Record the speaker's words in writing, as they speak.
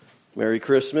Merry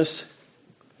Christmas.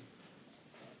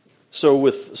 So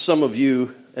with some of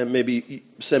you, and maybe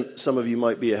some of you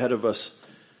might be ahead of us,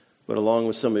 but along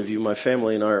with some of you, my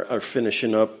family and I are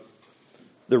finishing up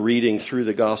the reading through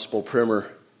the Gospel Primer.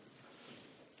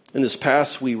 In this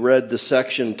past, we read the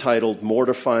section titled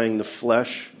Mortifying the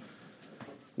Flesh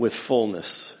with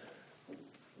Fullness.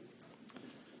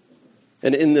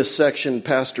 And in this section,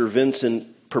 Pastor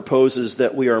Vincent proposes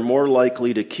that we are more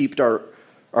likely to keep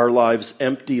our lives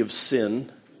empty of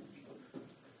sin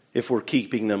if we're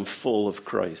keeping them full of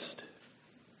Christ.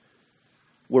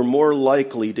 We're more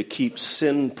likely to keep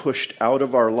sin pushed out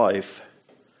of our life,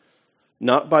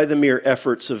 not by the mere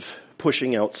efforts of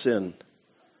pushing out sin,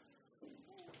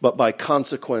 but by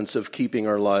consequence of keeping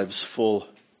our lives full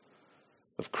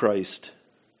of Christ.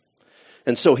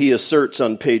 And so he asserts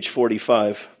on page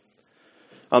 45,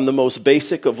 on the most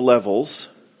basic of levels,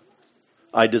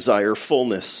 I desire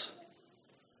fullness.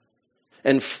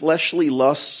 And fleshly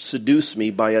lusts seduce me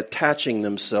by attaching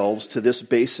themselves to this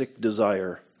basic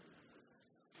desire.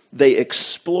 They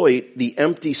exploit the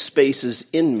empty spaces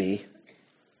in me,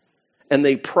 and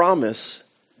they promise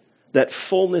that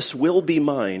fullness will be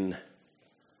mine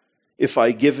if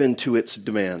I give in to its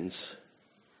demands.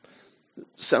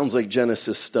 Sounds like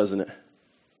Genesis, doesn't it?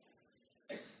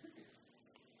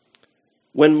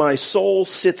 When my soul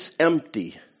sits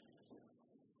empty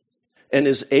and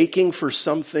is aching for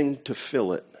something to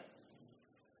fill it,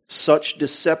 such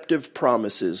deceptive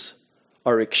promises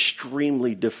are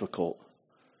extremely difficult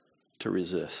to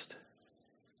resist.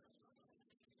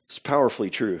 It's powerfully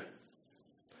true.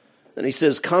 And he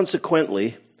says,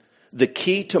 consequently, the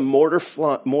key to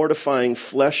mortifying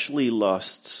fleshly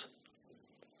lusts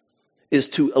is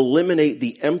to eliminate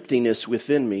the emptiness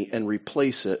within me and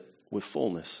replace it with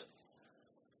fullness.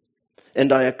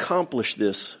 And I accomplish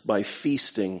this by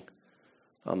feasting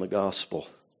on the gospel.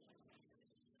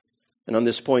 And on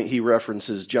this point, he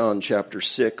references John chapter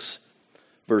 6,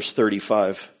 verse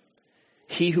 35.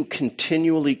 He who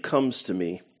continually comes to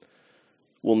me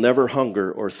will never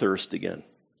hunger or thirst again.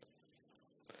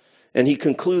 And he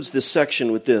concludes this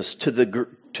section with this, to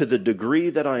the degree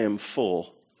that I am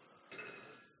full,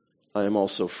 I am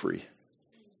also free.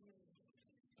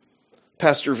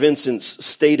 Pastor Vincent's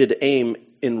stated aim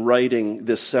in writing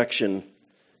this section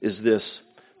is this,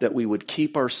 that we would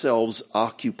keep ourselves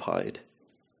occupied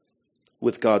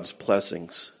with God's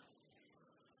blessings,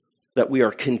 that we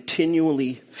are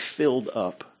continually filled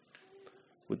up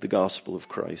with the gospel of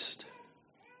Christ.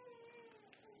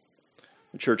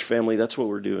 Church family, that's what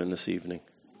we're doing this evening.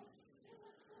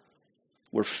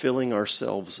 We're filling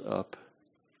ourselves up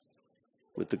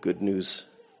with the good news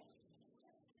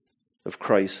of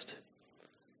Christ.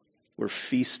 We're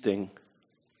feasting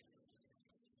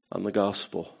on the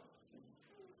gospel,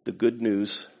 the good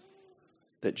news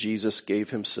that Jesus gave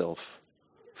himself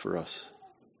for us.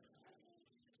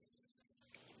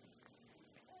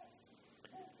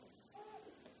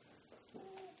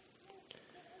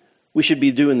 We should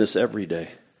be doing this every day.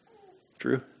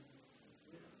 True?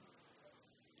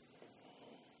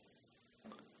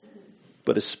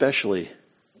 But especially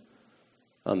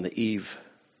on the eve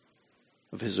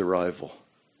of his arrival.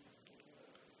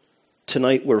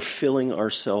 Tonight we're filling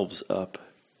ourselves up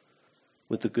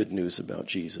with the good news about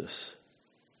Jesus.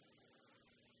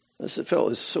 This, I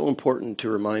felt, is so important to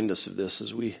remind us of this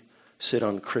as we sit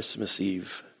on Christmas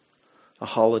Eve, a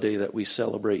holiday that we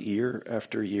celebrate year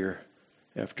after year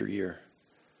after year,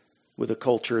 with a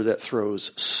culture that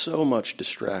throws so much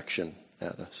distraction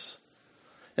at us.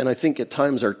 And I think at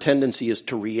times our tendency is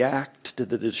to react to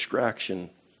the distraction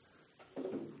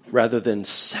rather than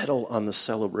settle on the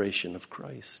celebration of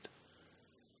Christ.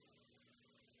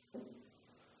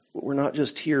 We're not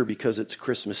just here because it's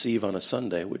Christmas Eve on a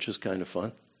Sunday, which is kind of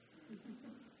fun.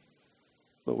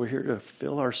 But we're here to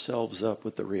fill ourselves up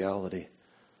with the reality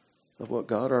of what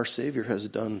God our Savior has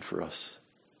done for us.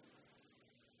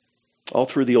 All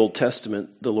through the Old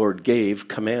Testament, the Lord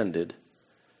commanded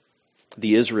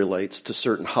the Israelites to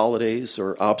certain holidays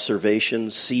or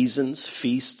observations, seasons,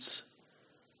 feasts,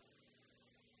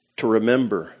 to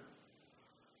remember,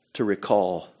 to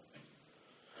recall,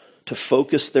 to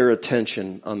focus their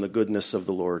attention on the goodness of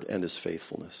the Lord and his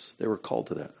faithfulness. They were called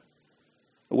to that.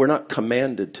 We're not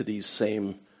commanded to these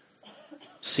same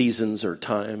seasons or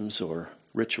times or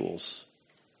rituals.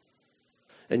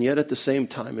 And yet at the same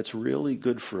time, it's really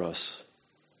good for us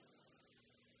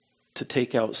to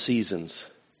take out seasons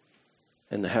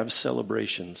and to have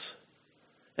celebrations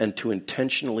and to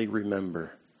intentionally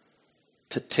remember,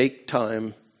 to take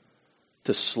time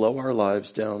to slow our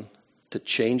lives down, to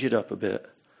change it up a bit,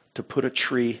 to put a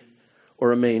tree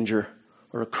or a manger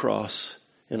or a cross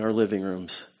in our living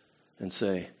rooms and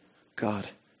say, God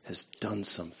has done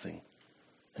something,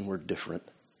 and we're different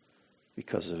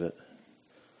because of it.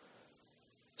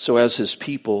 So as his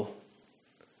people,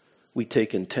 we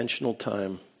take intentional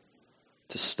time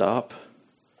to stop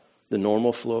the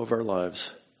normal flow of our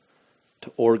lives,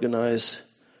 to organize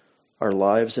our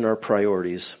lives and our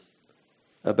priorities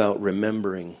about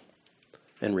remembering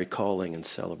and recalling and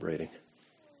celebrating.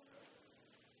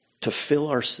 To fill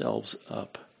ourselves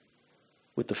up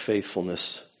with the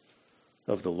faithfulness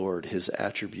of the Lord, his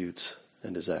attributes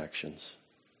and his actions.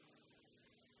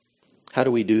 How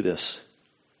do we do this?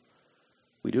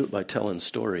 We do it by telling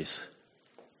stories.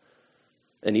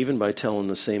 And even by telling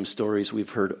the same stories we've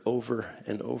heard over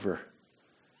and over,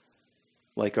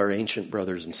 like our ancient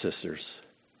brothers and sisters.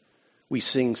 We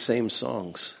sing same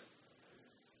songs.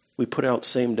 We put out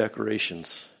same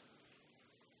decorations.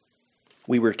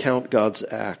 We recount God's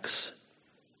acts.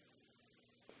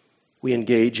 We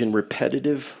engage in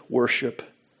repetitive worship,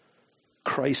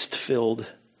 Christ-filled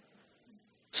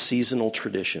seasonal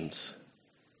traditions.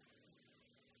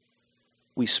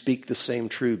 We speak the same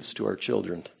truths to our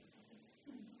children,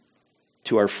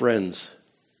 to our friends,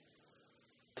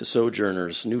 to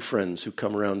sojourners, new friends who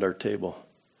come around our table,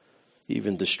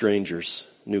 even to strangers,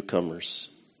 newcomers.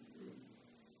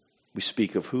 We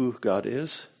speak of who God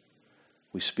is.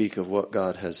 We speak of what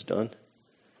God has done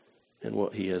and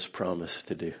what he has promised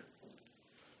to do.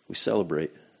 We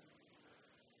celebrate.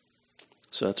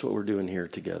 So that's what we're doing here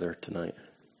together tonight.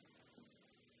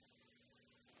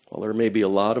 While there may be a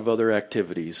lot of other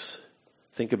activities,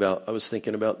 I was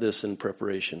thinking about this in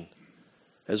preparation.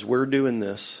 As we're doing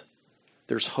this,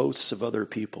 there's hosts of other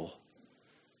people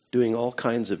doing all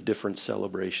kinds of different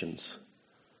celebrations.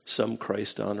 Some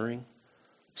Christ-honoring,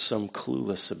 some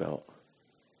clueless about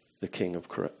the King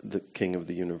of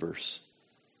the universe.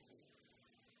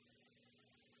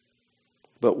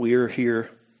 But we are here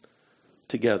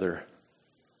together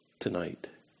tonight.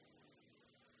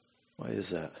 Why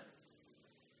is that?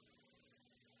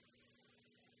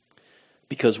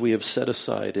 Because we have set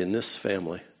aside in this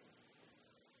family,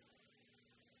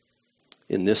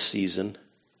 in this season,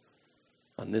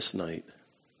 on this night,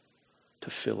 to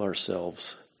fill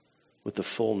ourselves with the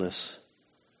fullness,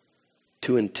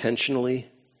 to intentionally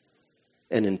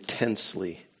and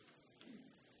intensely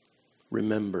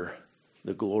remember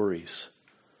the glories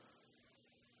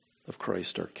of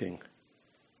Christ our King.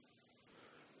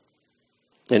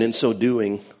 And in so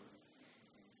doing,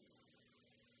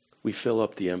 we fill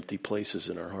up the empty places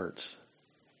in our hearts.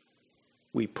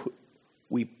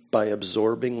 By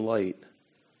absorbing light,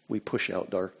 we push out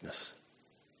darkness.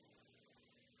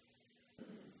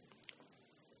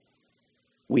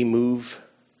 We move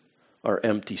our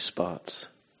empty spots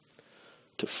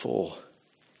to full.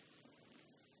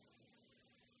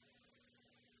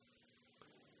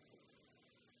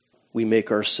 We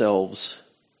make ourselves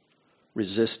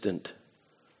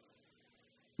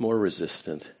more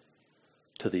resistant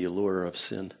to the allure of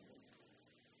sin.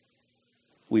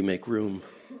 We make room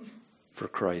for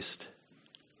Christ.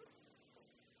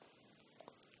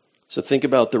 So think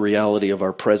about the reality of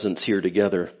our presence here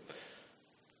together.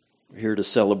 We're here to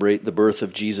celebrate the birth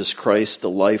of Jesus Christ, the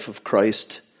life of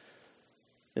Christ,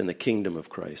 and the kingdom of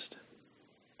Christ.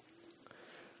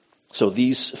 So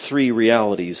these three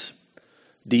realities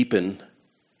deepen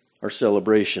our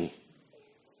celebration.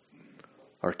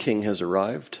 Our King has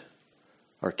arrived,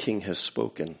 our King has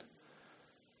spoken,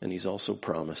 and he's also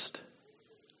promised.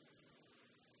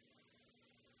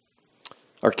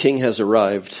 Our King has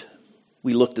arrived.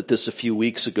 We looked at this a few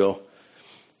weeks ago.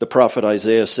 The prophet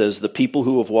Isaiah says, "The people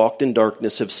who have walked in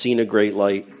darkness have seen a great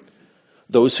light.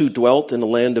 Those who dwelt in a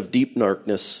land of deep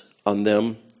darkness, on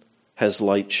them has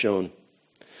light shone.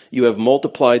 You have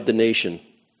multiplied the nation.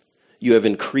 You have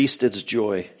increased its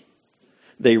joy.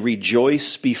 They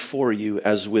rejoice before you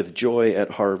as with joy at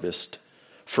harvest.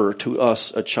 For to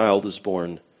us a child is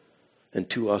born, and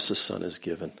to us a son is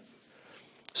given."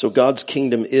 So God's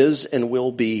kingdom is and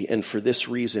will be, and for this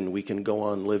reason we can go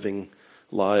on living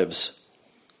lives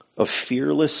of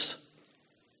fearless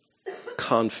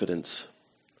confidence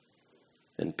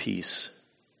and peace.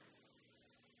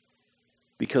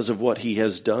 Because of what he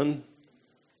has done,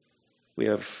 we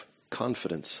have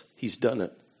confidence. He's done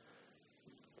it.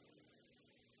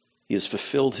 He has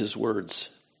fulfilled his words.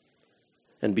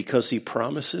 And because he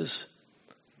promises,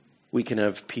 we can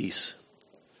have peace,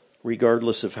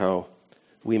 regardless of how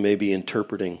we may be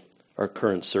interpreting our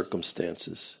current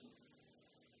circumstances.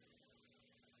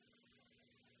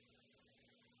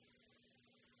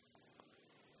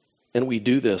 And we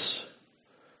do this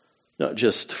not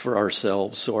just for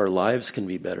ourselves so our lives can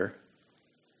be better,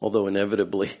 although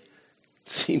inevitably it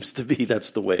seems to be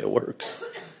that's the way it works.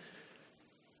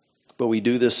 But we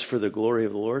do this for the glory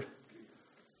of the Lord,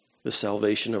 the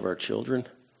salvation of our children,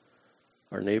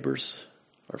 our neighbors,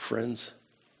 our friends,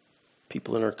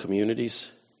 people in our communities,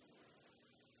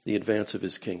 the advance of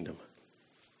his kingdom.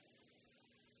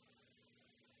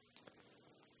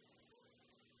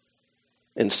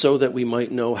 And so that we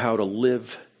might know how to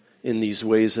live in these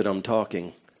ways that I'm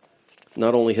talking,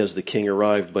 not only has the King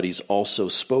arrived, but he's also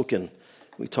spoken.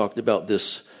 We talked about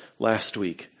this last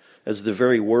week. As the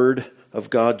very word of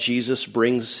God, Jesus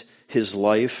brings his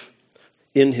life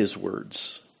in his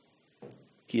words.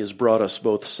 He has brought us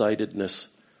both sightedness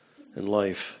and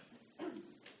life.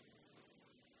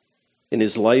 In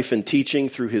his life and teaching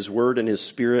through his word and his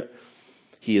spirit,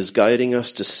 he is guiding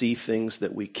us to see things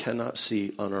that we cannot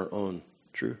see on our own.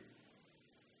 True?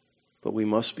 But we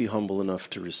must be humble enough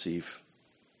to receive.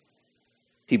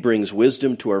 He brings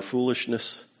wisdom to our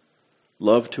foolishness,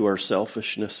 love to our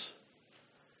selfishness.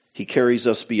 He carries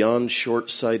us beyond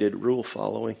short-sighted rule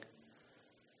following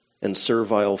and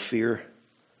servile fear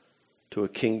to a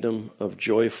kingdom of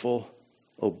joyful,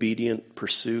 obedient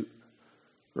pursuit.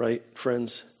 Right,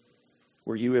 friends?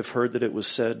 Where you have heard that it was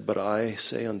said, but I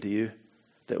say unto you,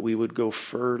 that we would go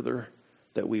further,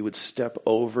 that we would step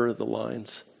over the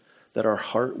lines, that our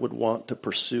heart would want to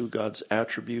pursue God's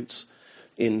attributes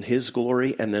in his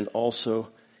glory and then also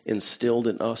instilled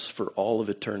in us for all of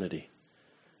eternity.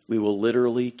 We will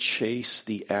literally chase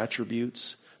the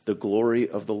attributes, the glory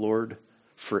of the Lord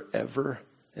forever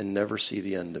and never see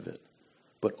the end of it,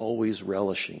 but always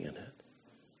relishing in it.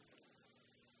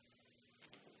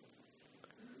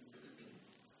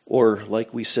 Or,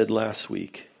 like we said last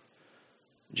week,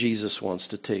 Jesus wants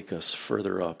to take us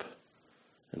further up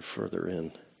and further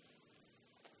in.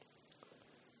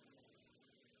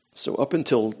 So up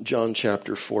until John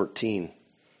chapter 14,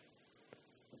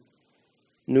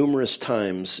 numerous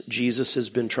times Jesus has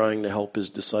been trying to help his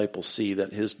disciples see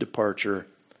that his departure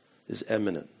is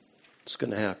imminent. It's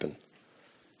going to happen.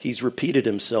 He's repeated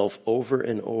himself over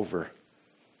and over.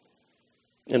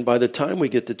 And by the time we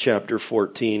get to chapter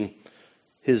 14,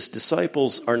 his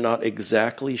disciples are not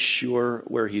exactly sure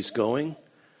where he's going,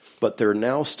 but they're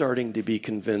now starting to be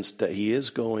convinced that he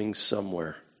is going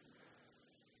somewhere.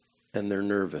 And they're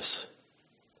nervous.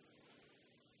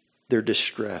 They're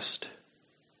distressed.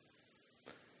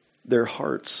 Their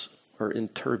hearts are in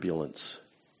turbulence.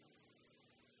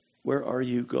 Where are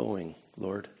you going,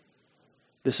 Lord?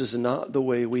 This is not the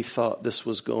way we thought this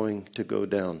was going to go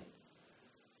down.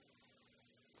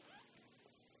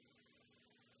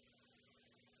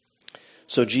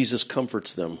 So Jesus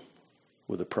comforts them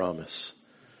with a promise.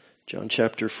 John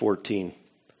chapter 14,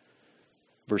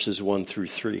 verses 1 through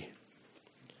 3.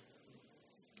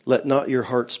 Let not your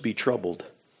hearts be troubled.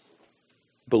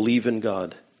 Believe in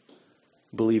God.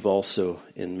 Believe also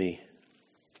in me.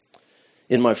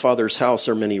 In my Father's house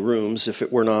are many rooms. If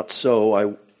it were not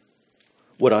so,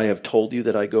 would I have told you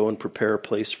that I go and prepare a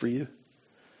place for you?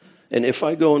 And if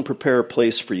I go and prepare a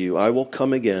place for you, I will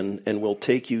come again and will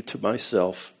take you to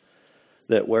myself,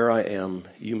 that where I am,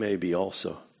 you may be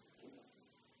also.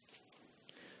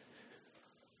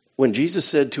 When Jesus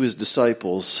said to his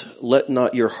disciples, let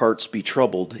not your hearts be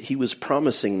troubled, he was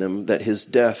promising them that his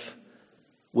death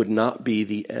would not be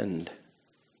the end.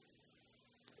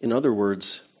 In other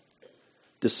words,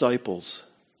 disciples,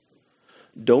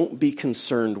 don't be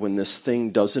concerned when this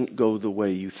thing doesn't go the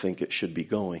way you think it should be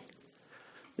going.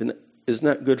 Isn't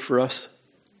that good for us?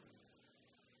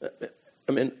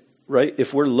 I mean, right?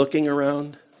 If we're looking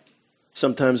around,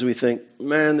 sometimes we think,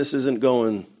 man, this isn't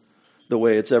going the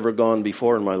way it's ever gone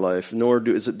before in my life, nor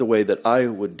is it the way that I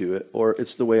would do it, or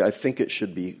it's the way I think it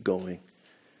should be going.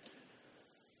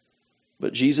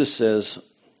 But Jesus says,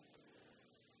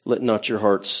 let not your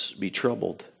hearts be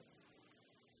troubled.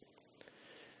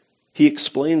 He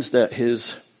explains that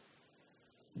his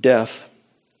death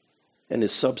and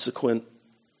his subsequent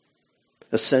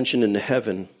ascension into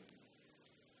heaven,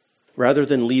 rather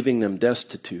than leaving them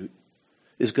destitute,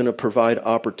 is going to provide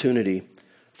opportunity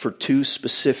for two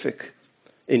specific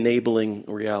enabling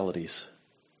realities.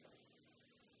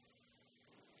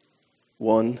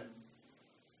 One,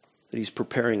 that he's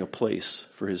preparing a place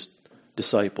for his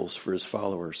disciples, for his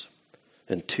followers.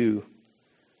 And two,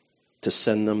 to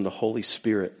send them the Holy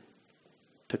Spirit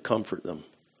to comfort them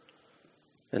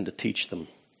and to teach them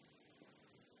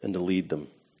and to lead them.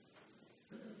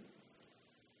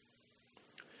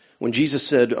 When Jesus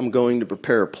said, I'm going to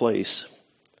prepare a place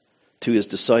to his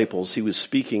disciples, he was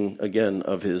speaking again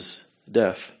of his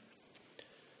death.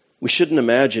 We shouldn't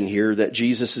imagine here that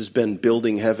Jesus has been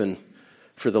building heaven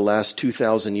for the last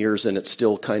 2,000 years and it's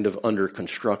still kind of under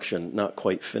construction, not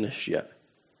quite finished yet.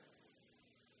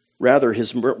 Rather,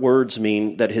 his words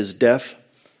mean that his death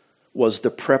was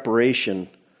the preparation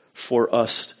for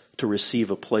us to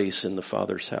receive a place in the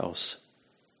Father's house.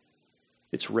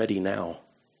 It's ready now.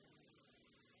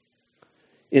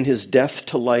 In his death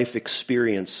to life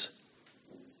experience,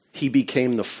 he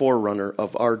became the forerunner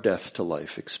of our death to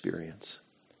life experience.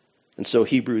 And so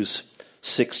Hebrews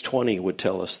 6:20 would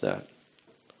tell us that.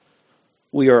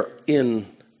 We are in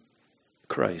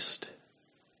Christ.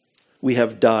 We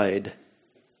have died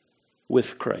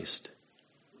with Christ.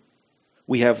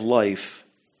 We have life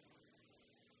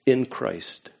in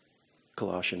Christ.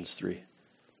 Colossians 3.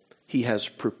 He has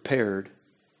prepared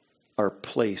our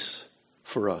place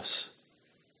for us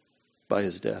by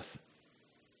his death.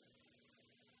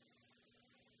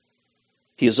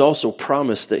 He has also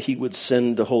promised that he would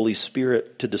send the Holy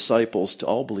Spirit to disciples, to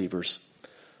all believers.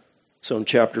 So in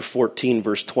chapter 14,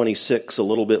 verse 26, a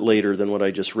little bit later than what I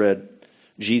just read,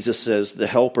 Jesus says, "The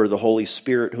Helper, the Holy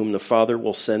Spirit, whom the Father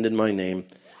will send in my name,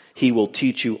 he will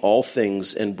teach you all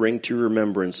things and bring to your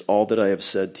remembrance all that I have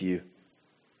said to you.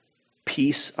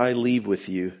 Peace I leave with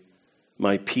you,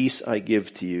 my peace I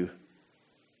give to you."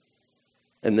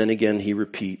 And then again he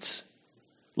repeats,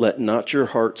 "Let not your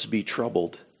hearts be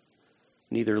troubled,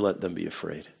 neither let them be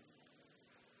afraid."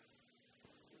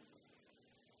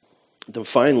 Then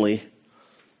finally,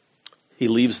 he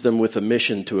leaves them with a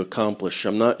mission to accomplish.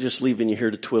 I'm not just leaving you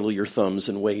here to twiddle your thumbs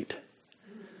and wait.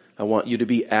 I want you to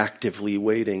be actively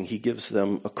waiting. He gives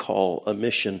them a call, a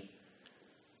mission.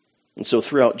 And so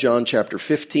throughout John chapter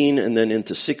 15 and then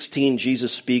into 16,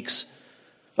 Jesus speaks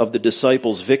of the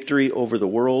disciples' victory over the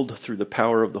world through the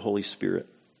power of the Holy Spirit.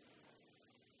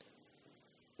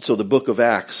 So the book of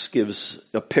Acts gives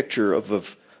a picture of a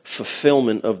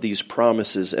fulfillment of these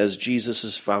promises as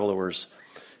Jesus' followers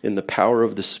in the power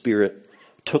of the Spirit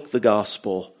took the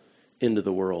gospel into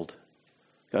the world.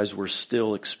 Guys, we're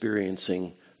still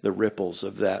experiencing the ripples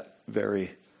of that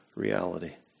very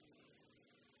reality.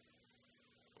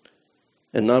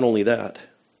 And not only that,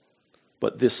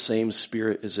 but this same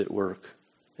Spirit is at work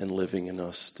and living in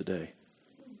us today.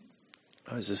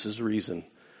 Guys, this is reason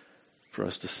for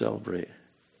us to celebrate.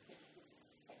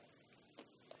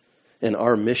 And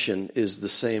our mission is the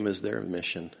same as their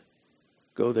mission.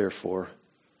 Go therefore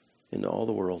into all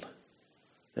the world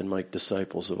and make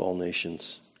disciples of all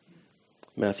nations.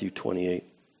 Matthew 28.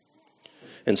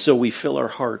 And so we fill our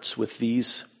hearts with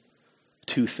these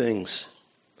two things,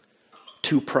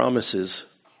 two promises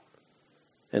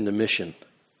and a mission.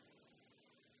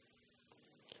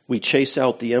 We chase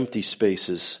out the empty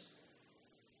spaces.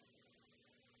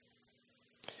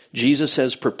 Jesus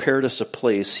has prepared us a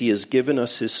place. He has given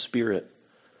us his Spirit.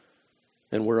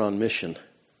 And we're on mission.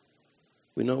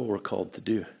 We know what we're called to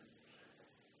do.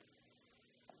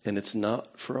 And it's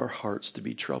not for our hearts to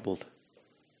be troubled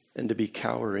and to be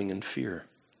cowering in fear.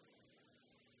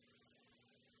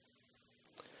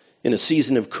 In a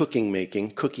season of cookie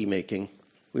making,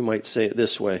 we might say it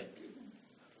this way.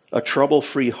 A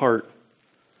trouble-free heart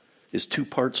is 2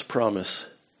 parts promise,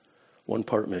 1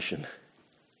 part mission.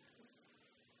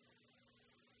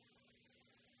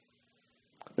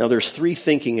 Now there's 3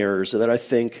 thinking errors that I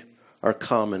think are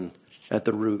common at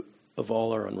the root of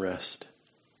all our unrest.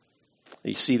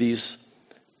 You see these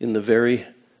in the very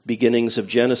beginnings of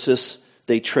Genesis.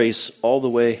 They trace all the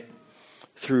way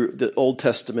through the Old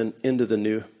Testament into the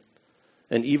New.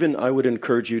 And even I would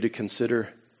encourage you to consider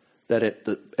that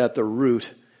at the root,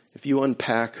 if you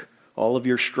unpack all of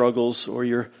your struggles or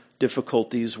your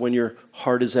difficulties, when your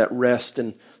heart is at rest,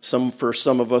 and for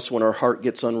some of us, when our heart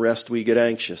gets unrest, we get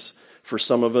anxious. For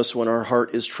some of us, when our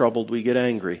heart is troubled, we get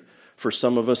angry. For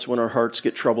some of us, when our hearts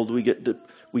get troubled,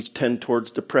 we tend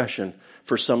towards depression.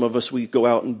 For some of us, we go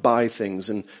out and buy things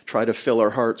and try to fill our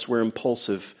hearts. We're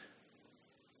impulsive.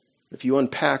 If you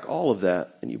unpack all of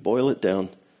that and you boil it down,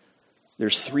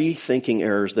 there's 3 thinking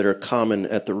errors that are common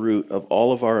at the root of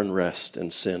all of our unrest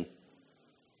and sin.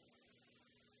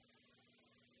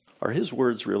 Are his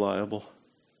words reliable?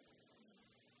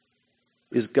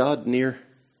 Is God near?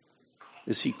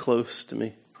 Is he close to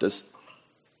me?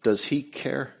 Does he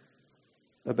care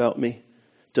about me?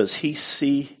 Does he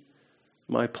see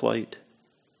my plight?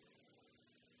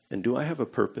 And do I have a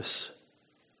purpose?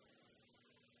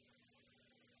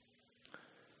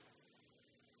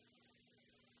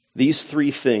 These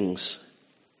 3 things,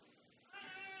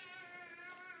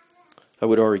 I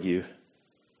would argue,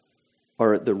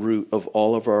 are at the root of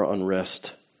all of our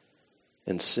unrest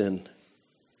and sin.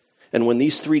 And when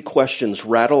these 3 questions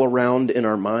rattle around in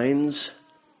our minds,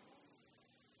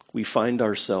 we find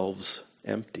ourselves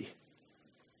empty.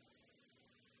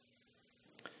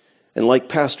 And like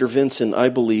Pastor Vincent, I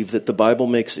believe that the Bible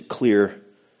makes it clear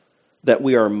that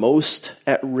we are most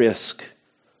at risk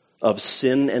of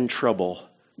sin and trouble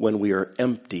when we are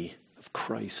empty of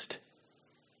Christ.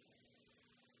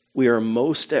 We are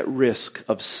most at risk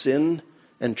of sin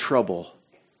and trouble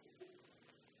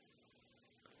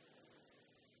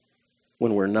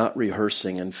when we're not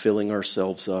rehearsing and filling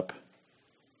ourselves up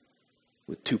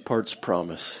with 2 parts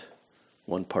promise,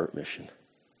 1 part mission.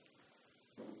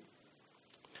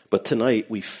 But tonight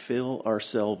we fill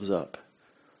ourselves up,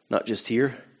 not just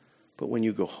here, but when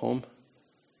you go home.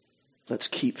 Let's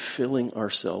keep filling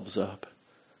ourselves up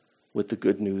with the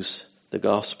good news, the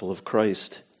gospel of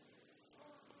Christ.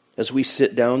 As we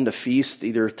sit down to feast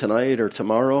either tonight or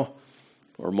tomorrow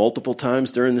or multiple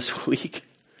times during this week,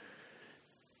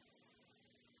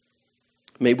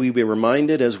 may we be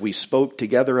reminded as we spoke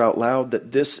together out loud that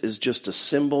this is just a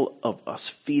symbol of us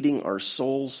feeding our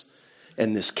souls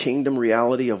and this kingdom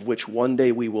reality of which one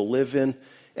day we will live in,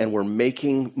 and we're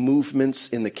making movements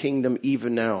in the kingdom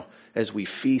even now as we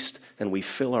feast and we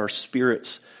fill our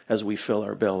spirits, as we fill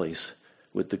our bellies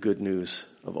with the good news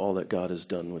of all that God has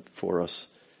done for us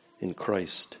in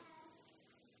Christ.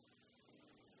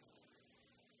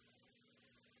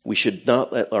 We should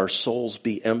not let our souls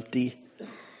be empty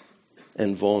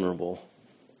and vulnerable,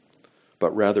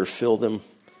 but rather fill them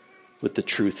with the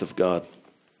truth of God.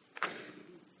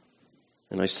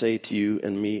 And I say to you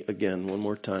and me again one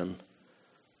more time,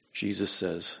 Jesus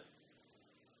says,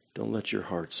 don't let your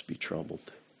hearts be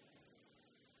troubled.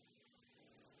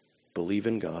 Believe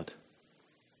in God.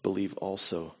 Believe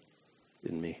also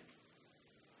in me.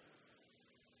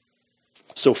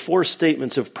 So 4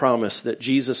 statements of promise that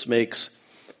Jesus makes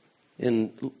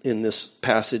in this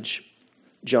passage,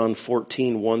 John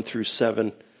 14, 1 through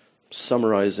 7,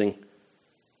 summarizing.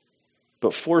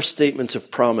 But 4 statements of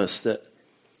promise that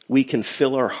we can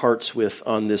fill our hearts with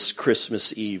on this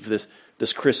Christmas Eve,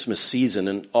 this Christmas season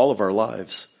in all of our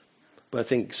lives. But I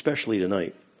think especially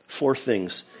tonight, 4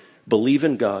 things. Believe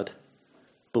in God.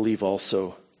 Believe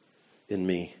also in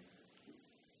me.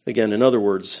 Again, in other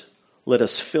words, let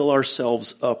us fill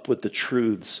ourselves up with the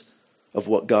truths of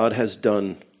what God has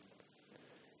done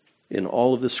in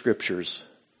all of the scriptures,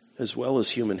 as well as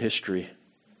human history.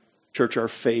 Church, our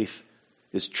faith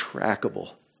is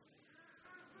trackable.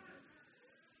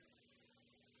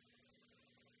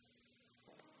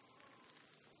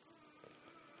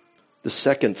 The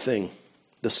second thing,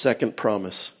 the second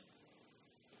promise,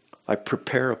 I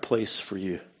prepare a place for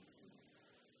you.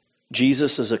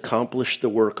 Jesus has accomplished the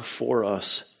work for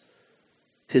us.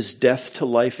 His death to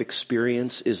life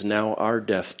experience is now our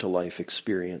death to life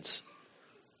experience.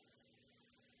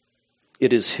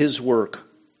 It is His work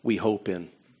we hope in,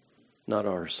 not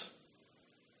ours.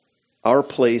 Our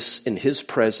place in His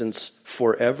presence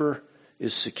forever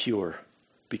is secure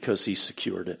because He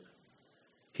secured it.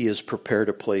 He has prepared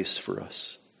a place for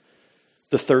us.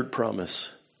 The third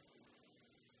promise.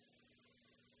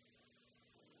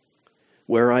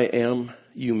 Where I am,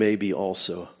 you may be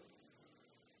also.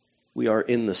 We are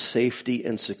in the safety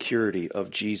and security of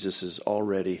Jesus'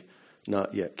 already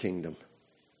not yet kingdom.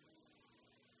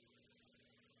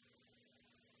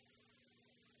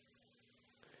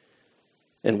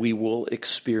 And we will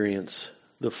experience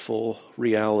the full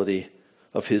reality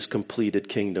of His completed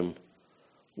kingdom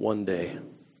one day.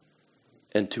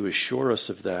 And to assure us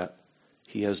of that,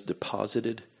 He has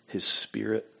deposited His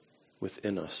Spirit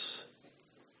within us.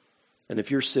 And if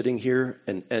you're sitting here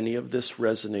and any of this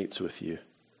resonates with you,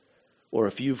 or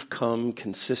if you've come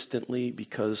consistently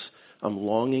because I'm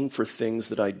longing for things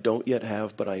that I don't yet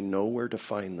have, but I know where to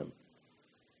find them,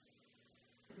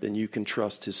 then you can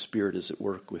trust His Spirit is at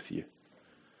work with you.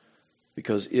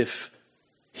 Because if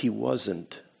He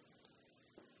wasn't,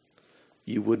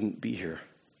 you wouldn't be here.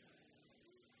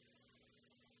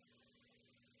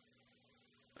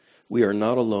 We are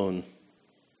not alone.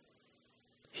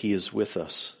 He is with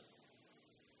us.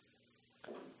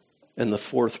 And the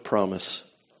fourth promise,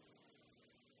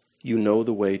 you know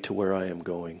the way to where I am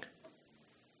going.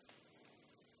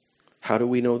 How do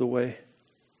we know the way?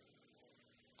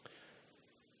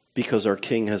 Because our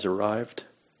King has arrived,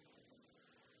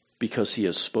 because He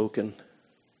has spoken,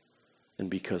 and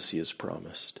because He has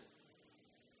promised.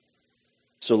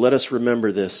 So let us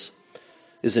remember this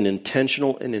is an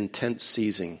intentional and intense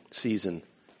season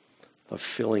of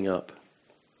filling up.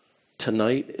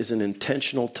 Tonight is an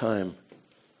intentional time.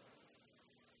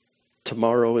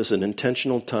 Tomorrow is an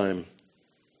intentional time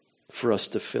for us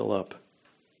to fill up.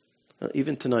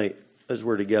 Even tonight, as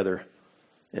we're together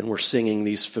and we're singing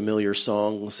these familiar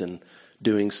songs and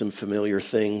doing some familiar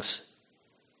things,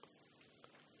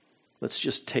 let's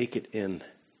just take it in.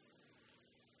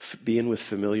 Being with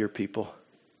familiar people.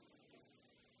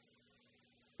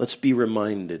 Let's be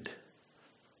reminded.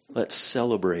 Let's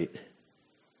celebrate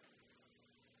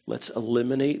Let's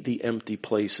eliminate the empty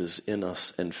places in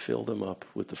us and fill them up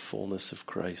with the fullness of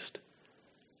Christ.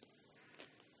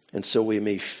 And so we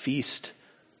may feast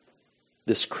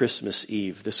this Christmas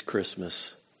Eve, this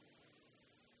Christmas,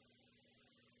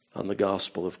 on the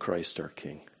gospel of Christ our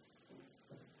King.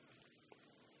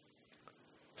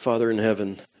 Father in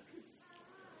heaven,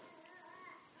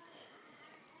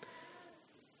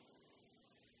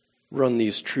 run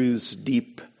these truths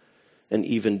deep and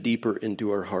even deeper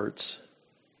into our hearts.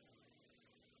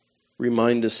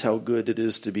 Remind us how good it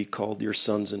is to be called your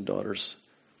sons and daughters.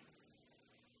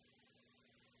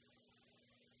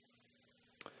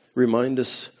 Remind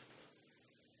us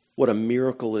what a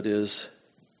miracle it is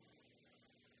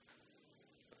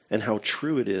and how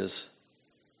true it is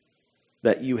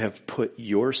that you have put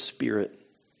your Spirit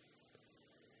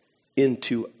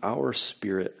into our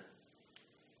spirit,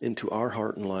 into our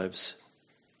heart and lives.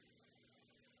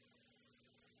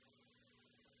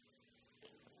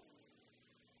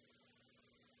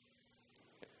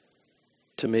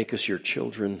 To make us your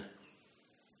children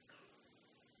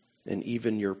and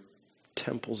even your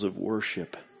temples of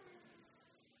worship.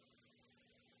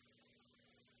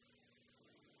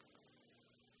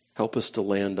 Help us to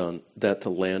land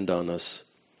on us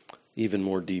even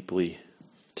more deeply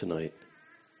tonight.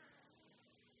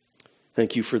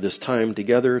 Thank you for this time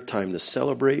together, time to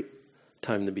celebrate,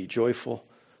 time to be joyful,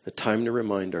 a time to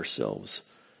remind ourselves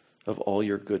of all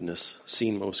your goodness,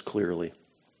 seen most clearly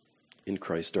in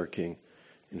Christ our King,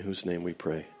 in whose name we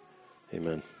pray.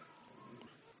 Amen.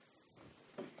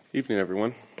 Evening,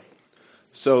 everyone.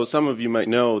 So some of you might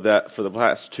know that for the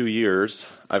past 2 years,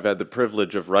 I've had the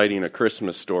privilege of writing a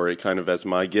Christmas story kind of as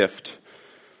my gift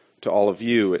to all of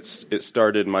you. It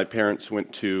started, my parents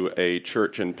went to a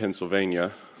church in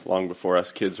Pennsylvania long before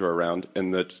us kids were around,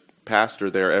 and the pastor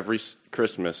there every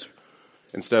Christmas,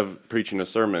 instead of preaching a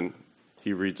sermon,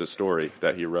 he reads a story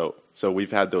that he wrote. So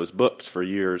we've had those books for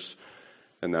years,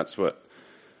 and that's what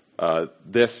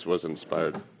this was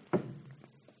inspired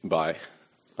by.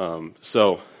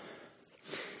 So,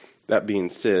 that being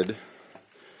said,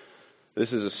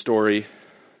 this is a story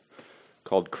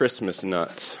called Christmas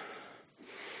Nuts.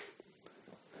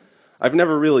 I've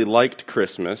never really liked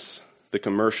Christmas, the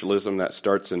commercialism that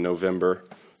starts in November,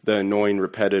 the annoying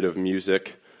repetitive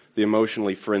music, the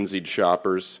emotionally frenzied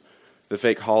shoppers, the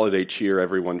fake holiday cheer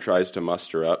everyone tries to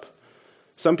muster up.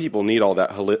 Some people need all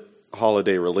that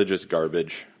holiday religious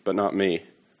garbage, but not me.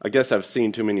 I guess I've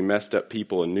seen too many messed up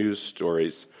people in news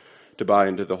stories to buy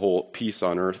into the whole peace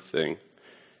on earth thing.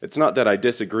 It's not that I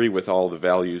disagree with all the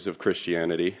values of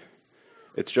Christianity.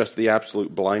 It's just the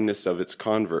absolute blindness of its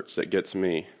converts that gets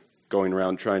me, going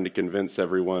around trying to convince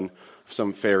everyone of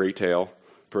some fairy tale,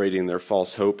 parading their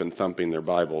false hope and thumping their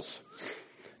Bibles.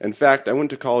 In fact, I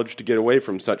went to college to get away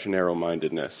from such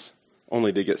narrow-mindedness,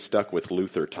 only to get stuck with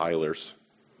Luther Tylers.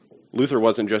 Luther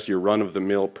wasn't just your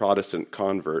run-of-the-mill Protestant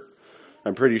convert.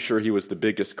 I'm pretty sure he was the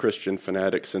biggest Christian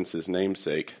fanatic since his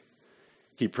namesake.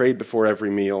 He prayed before every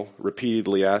meal,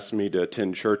 repeatedly asked me to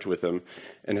attend church with him,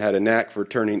 and had a knack for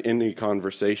turning any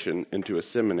conversation into a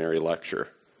seminary lecture.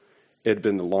 It had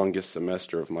been the longest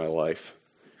semester of my life.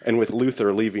 And with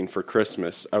Luther leaving for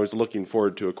Christmas, I was looking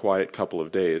forward to a quiet couple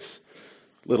of days.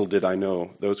 Little did I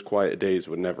know, those quiet days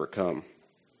would never come.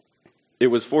 It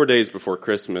was 4 days before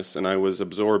Christmas, and I was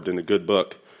absorbed in a good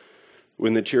book,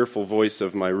 when the cheerful voice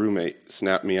of my roommate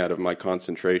snapped me out of my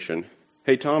concentration.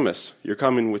 "Hey, Thomas, you're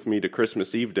coming with me to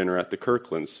Christmas Eve dinner at the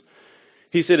Kirklands."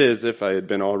 He said it as if I had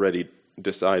been already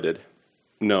decided.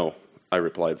 "No," I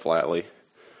replied flatly.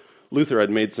 Luther had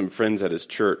made some friends at his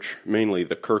church, mainly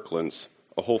the Kirklands,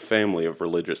 a whole family of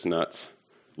religious nuts.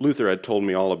 Luther had told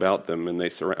me all about them, and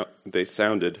they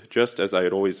sounded just as I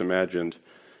had always imagined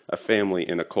a family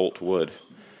in a cult would.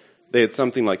 They had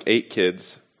something like 8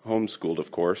 kids, homeschooled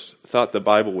of course, thought the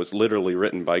Bible was literally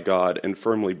written by God, and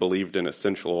firmly believed in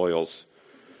essential oils.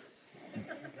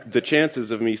 The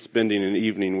chances of me spending an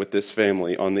evening with this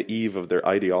family on the eve of their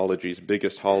ideology's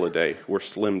biggest holiday were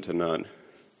slim to none.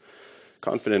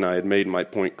 Confident I had made my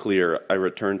point clear, I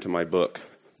returned to my book,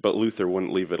 but Luther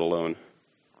wouldn't leave it alone.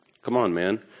 "Come on,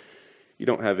 man. You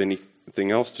don't have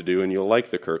anything else to do, and you'll like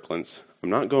the Kirklands. I'm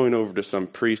not going over to some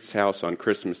priest's house on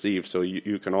Christmas Eve so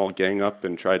you can all gang up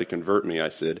and try to convert me," I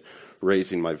said,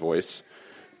 raising my voice.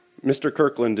 "Mr.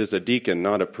 Kirkland is a deacon,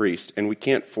 not a priest, and we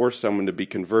can't force someone to be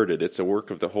converted. It's a work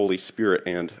of the Holy Spirit,"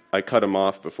 and I cut him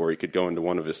off before he could go into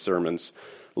one of his sermons.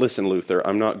 "Listen, Luther,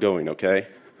 I'm not going, okay?"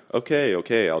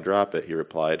 Okay, I'll drop it," he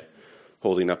replied,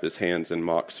 holding up his hands in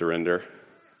mock surrender.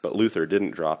 But Luther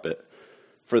didn't drop it.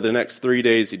 For the next 3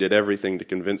 days, he did everything to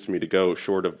convince me to go,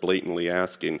 short of blatantly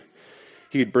asking.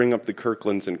 He'd bring up the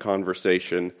Kirklands in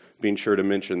conversation, being sure to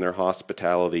mention their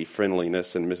hospitality,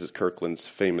 friendliness, and Mrs. Kirkland's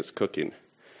famous cooking.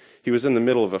 He was in the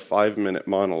middle of a 5-minute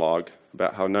monologue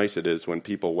about how nice it is when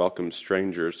people welcome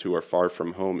strangers who are far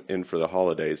from home in for the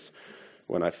holidays,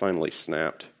 when I finally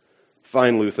snapped.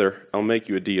 "Fine, Luther, I'll make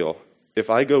you a deal. If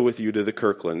I go with you to the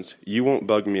Kirklands, you won't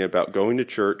bug me about going to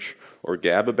church or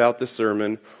gab about the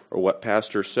sermon or what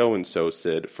Pastor so-and-so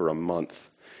said for a month."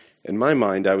 In my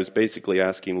mind, I was basically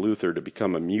asking Luther to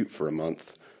become a mute for a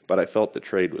month, but I felt the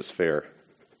trade was fair.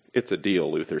 "It's a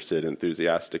deal," Luther said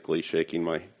enthusiastically, shaking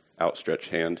my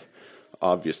outstretched hand,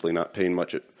 obviously not paying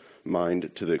much mind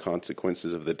to the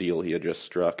consequences of the deal he had just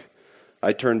struck.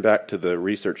 I turned back to the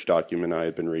research document I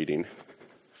had been reading,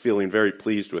 feeling very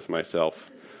pleased with myself.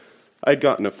 I had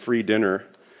gotten a free dinner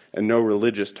and no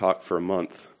religious talk for a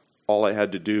month. All I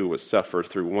had to do was suffer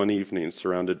through one evening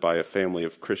surrounded by a family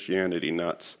of Christianity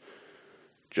nuts.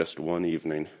 Just one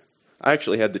evening. I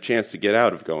actually had the chance to get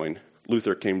out of going.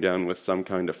 Luther came down with some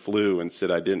kind of flu and said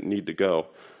I didn't need to go.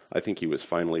 I think he was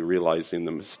finally realizing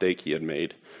the mistake he had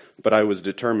made. But I was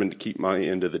determined to keep my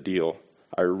end of the deal.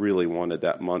 I really wanted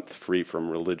that month free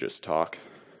from religious talk.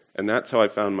 And that's how I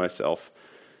found myself,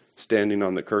 standing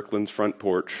on the Kirkland's front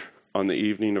porch on the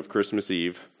evening of Christmas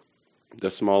Eve.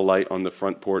 The small light on the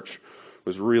front porch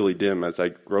was really dim as I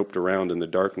groped around in the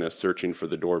darkness searching for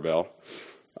the doorbell.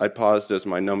 I paused as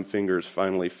my numb fingers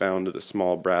finally found the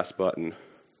small brass button.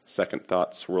 Second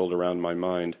thoughts swirled around my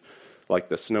mind, like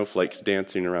the snowflakes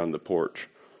dancing around the porch.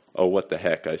 "Oh, what the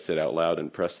heck," I said out loud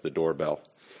and pressed the doorbell.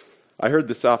 I heard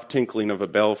the soft tinkling of a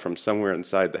bell from somewhere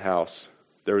inside the house.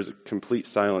 There was a complete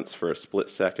silence for a split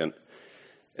second,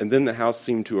 and then the house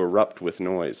seemed to erupt with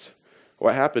noise.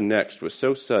 What happened next was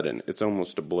so sudden, it's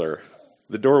almost a blur.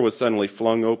 The door was suddenly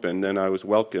flung open, and I was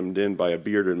welcomed in by a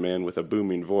bearded man with a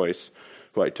booming voice,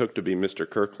 who I took to be Mr.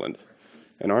 Kirkland.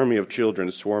 An army of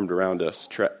children swarmed around us,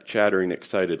 chattering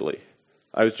excitedly.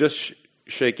 I was just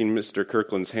shaking Mr.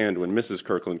 Kirkland's hand when Mrs.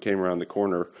 Kirkland came around the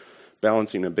corner,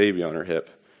 balancing a baby on her hip.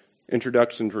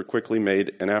 Introductions were quickly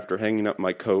made, and after hanging up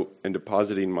my coat and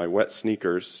depositing my wet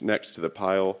sneakers next to the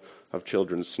pile of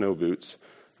children's snow boots,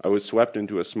 I was swept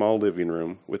into a small living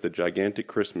room with a gigantic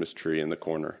Christmas tree in the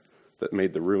corner that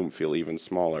made the room feel even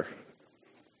smaller.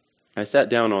 I sat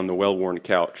down on the well-worn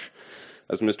couch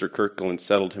as Mr. Kirkland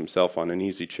settled himself on an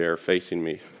easy chair facing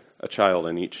me, a child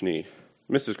on each knee.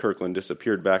 Mrs. Kirkland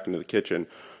disappeared back into the kitchen,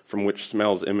 from which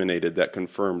smells emanated that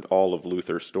confirmed all of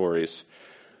Luther's stories.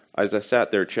 As I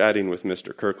sat there chatting with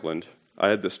Mr. Kirkland, I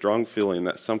had the strong feeling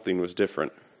that something was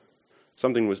different.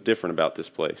 Something was different about this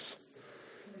place.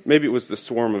 Maybe it was the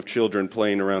swarm of children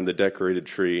playing around the decorated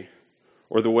tree,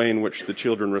 or the way in which the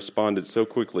children responded so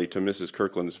quickly to Mrs.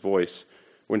 Kirkland's voice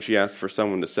when she asked for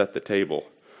someone to set the table.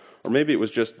 Or maybe it was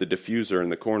just the diffuser in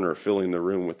the corner filling the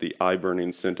room with the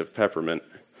eye-burning scent of peppermint.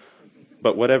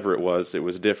 But whatever it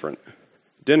was different.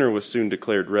 Dinner was soon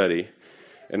declared ready,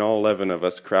 and all 11 of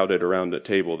us crowded around a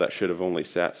table that should have only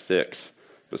sat 6,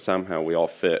 but somehow we all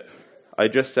fit. I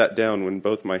just sat down when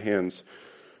both my hands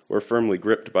were firmly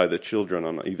gripped by the children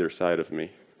on either side of me.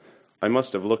 I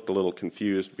must have looked a little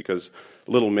confused because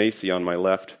little Macy on my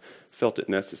left felt it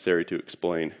necessary to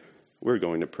explain. "We're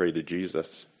going to pray to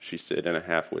Jesus," she said in a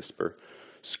half-whisper,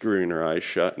 screwing her eyes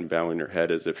shut and bowing her head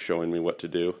as if showing me what to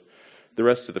do. The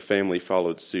rest of the family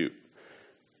followed suit.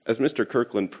 As Mr.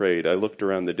 Kirkland prayed, I looked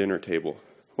around the dinner table.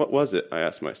 What was it, I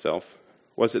asked myself?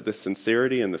 Was it the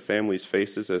sincerity in the family's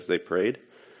faces as they prayed?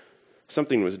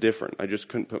 Something was different. I just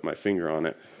couldn't put my finger on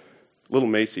it. Little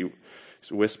Macy's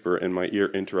whisper in my ear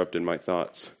interrupted my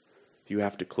thoughts. "You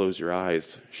have to close your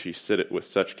eyes," she said it with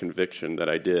such conviction that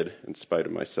I did, in spite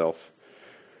of myself.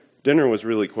 Dinner was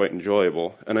really quite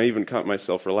enjoyable, and I even caught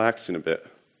myself relaxing a bit,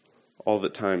 all the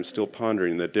time still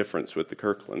pondering the difference with the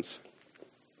Kirklands.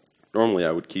 Normally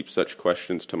I would keep such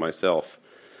questions to myself,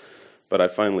 but I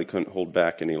finally couldn't hold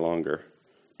back any longer.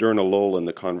 During a lull in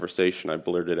the conversation, I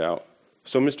blurted out,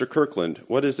 "So, Mr. Kirkland,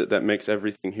 what is it that makes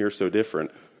everything here so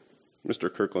different?"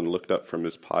 Mr. Kirkland looked up from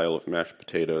his pile of mashed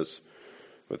potatoes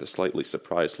with a slightly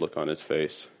surprised look on his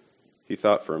face. He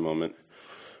thought for a moment.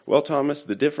 "Well, Thomas,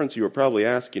 the difference you were probably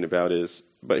asking about is..."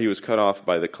 But he was cut off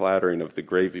by the clattering of the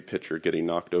gravy pitcher getting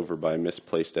knocked over by a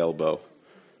misplaced elbow.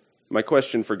 My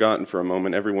question forgotten for a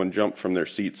moment, everyone jumped from their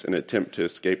seats in an attempt to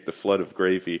escape the flood of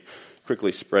gravy,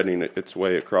 quickly spreading its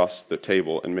way across the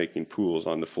table and making pools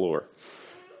on the floor.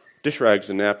 Dish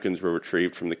rags and napkins were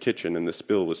retrieved from the kitchen, and the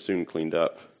spill was soon cleaned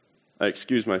up. I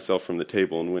excused myself from the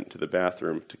table and went to the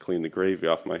bathroom to clean the gravy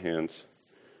off my hands.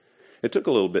 It took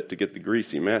a little bit to get the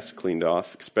greasy mess cleaned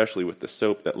off, especially with the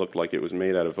soap that looked like it was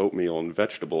made out of oatmeal and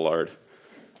vegetable lard.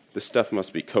 This stuff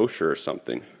must be kosher or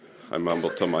something. I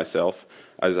mumbled to myself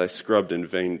as I scrubbed in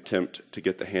vain attempt to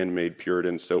get the handmade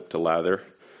Puritan soap to lather.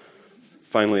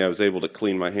 Finally, I was able to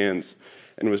clean my hands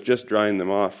and was just drying them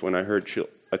off when I heard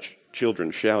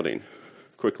children shouting,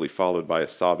 quickly followed by a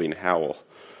sobbing howl.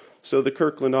 So the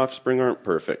Kirkland offspring aren't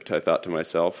perfect, I thought to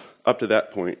myself. Up to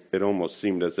that point, it almost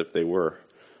seemed as if they were.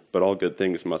 But all good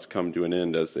things must come to an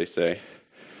end, as they say.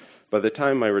 By the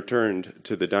time I returned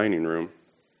to the dining room,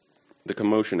 the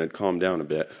commotion had calmed down a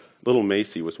bit. Little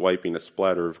Macy was wiping a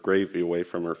splatter of gravy away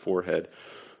from her forehead,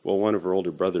 while one of her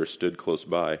older brothers stood close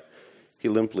by. He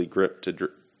limply gripped a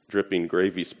dripping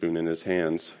gravy spoon in his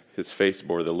hands. His face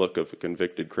bore the look of a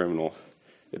convicted criminal.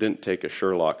 It didn't take a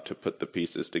Sherlock to put the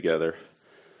pieces together.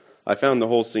 I found the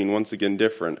whole scene once again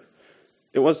different.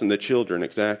 It wasn't the children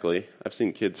exactly. I've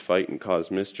seen kids fight and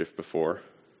cause mischief before.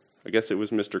 I guess it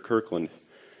was Mr. Kirkland.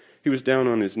 He was down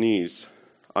on his knees,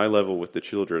 eye level with the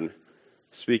children,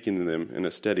 speaking to them in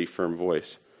a steady, firm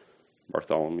voice.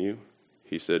 "Bartholomew,"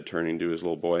 he said, turning to his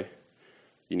little boy,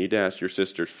 "you need to ask your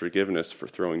sister's forgiveness for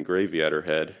throwing gravy at her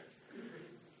head."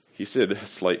 He said, a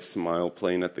slight smile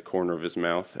playing at the corner of his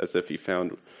mouth, as if he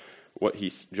found what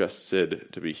he just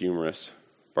said to be humorous.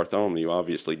 Bartholomew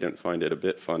obviously didn't find it a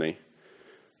bit funny.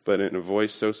 But in a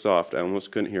voice so soft I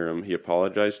almost couldn't hear him, he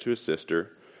apologized to his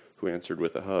sister, who answered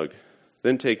with a hug.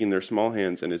 Then, taking their small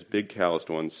hands in his big calloused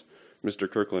ones, Mr.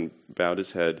 Kirkland bowed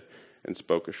his head and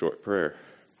spoke a short prayer.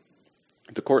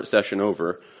 The court session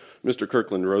over, Mr.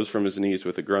 Kirkland rose from his knees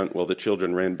with a grunt while the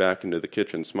children ran back into the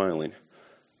kitchen smiling.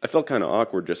 I felt kind of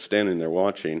awkward just standing there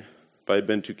watching, but I had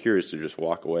been too curious to just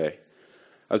walk away.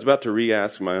 I was about to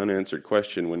re-ask my unanswered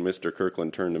question when Mr.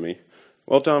 Kirkland turned to me.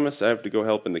 "Well, Thomas, I have to go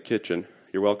help in the kitchen.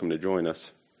 You're welcome to join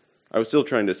us." I was still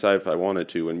trying to decide if I wanted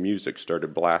to when music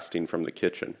started blasting from the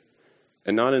kitchen.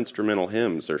 And not instrumental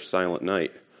hymns or Silent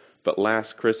Night, but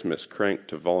Last Christmas cranked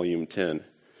to volume 10.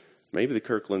 Maybe the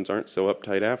Kirklands aren't so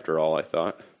uptight after all, I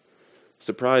thought.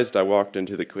 Surprised, I walked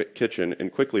into the kitchen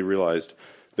and quickly realized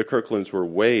the Kirklands were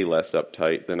way less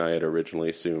uptight than I had originally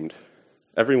assumed.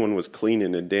 Everyone was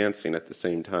cleaning and dancing at the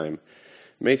same time.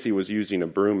 Macy was using a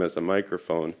broom as a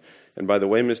microphone, and by the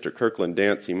way Mr. Kirkland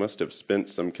danced, he must have spent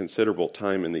some considerable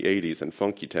time in the 80s in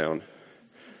Funkytown.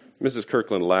 Mrs.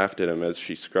 Kirkland laughed at him as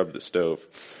she scrubbed the stove,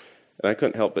 and I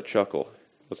couldn't help but chuckle.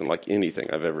 It wasn't like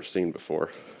anything I've ever seen before.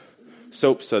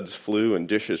 Soap suds flew and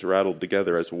dishes rattled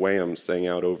together as Wham sang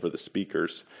out over the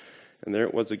speakers. And there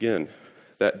it was again,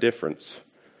 that difference.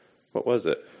 What was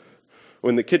it?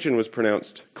 When the kitchen was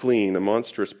pronounced clean, a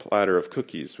monstrous platter of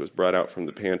cookies was brought out from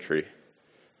the pantry.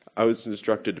 I was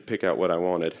instructed to pick out what I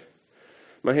wanted.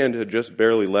 My hand had just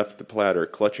barely left the platter,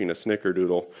 clutching a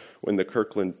snickerdoodle, when the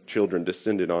Kirkland children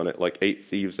descended on it like 8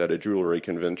 thieves at a jewelry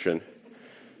convention.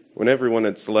 When everyone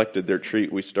had selected their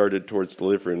treat, we started towards the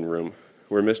living room,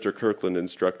 where Mr. Kirkland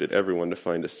instructed everyone to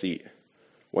find a seat.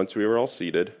 Once we were all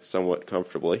seated, somewhat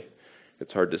comfortably —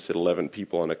 it's hard to sit 11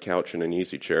 people on a couch in an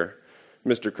easy chair —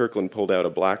 Mr. Kirkland pulled out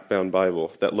a black-bound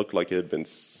Bible that looked like it had been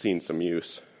seen some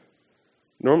use.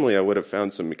 Normally, I would have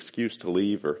found some excuse to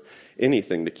leave or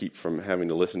anything to keep from having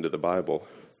to listen to the Bible.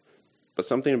 But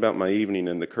something about my evening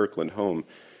in the Kirkland home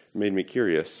made me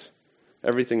curious.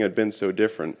 Everything had been so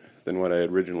different than what I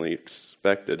had originally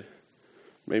expected.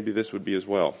 Maybe this would be as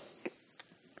well.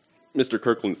 Mr.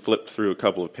 Kirkland flipped through a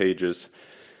couple of pages,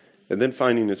 and then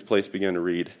finding his place began to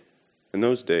read. In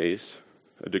those days,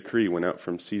 a decree went out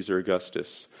from Caesar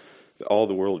Augustus that all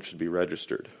the world should be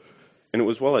registered. And it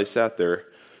was while I sat there,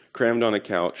 crammed on a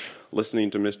couch,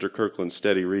 listening to Mr. Kirkland's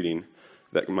steady reading,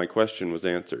 that my question was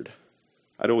answered.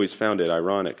 I'd always found it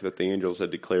ironic that the angels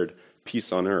had declared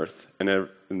peace on earth, and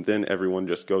then everyone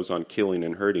just goes on killing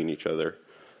and hurting each other.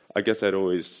 I guess I'd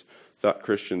always thought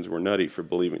Christians were nutty for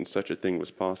believing such a thing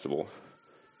was possible.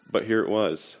 But here it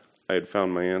was. I had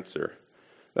found my answer.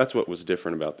 That's what was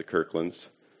different about the Kirklands.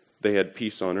 They had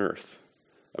peace on earth,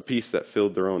 a peace that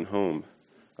filled their own home,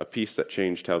 a peace that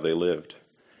changed how they lived.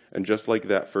 And just like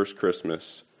that first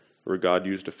Christmas, where God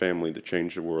used a family to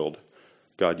change the world,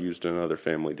 God used another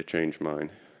family to change mine.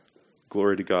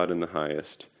 Glory to God in the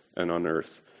highest, and on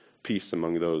earth, peace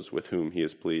among those with whom he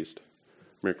is pleased.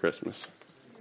 Merry Christmas.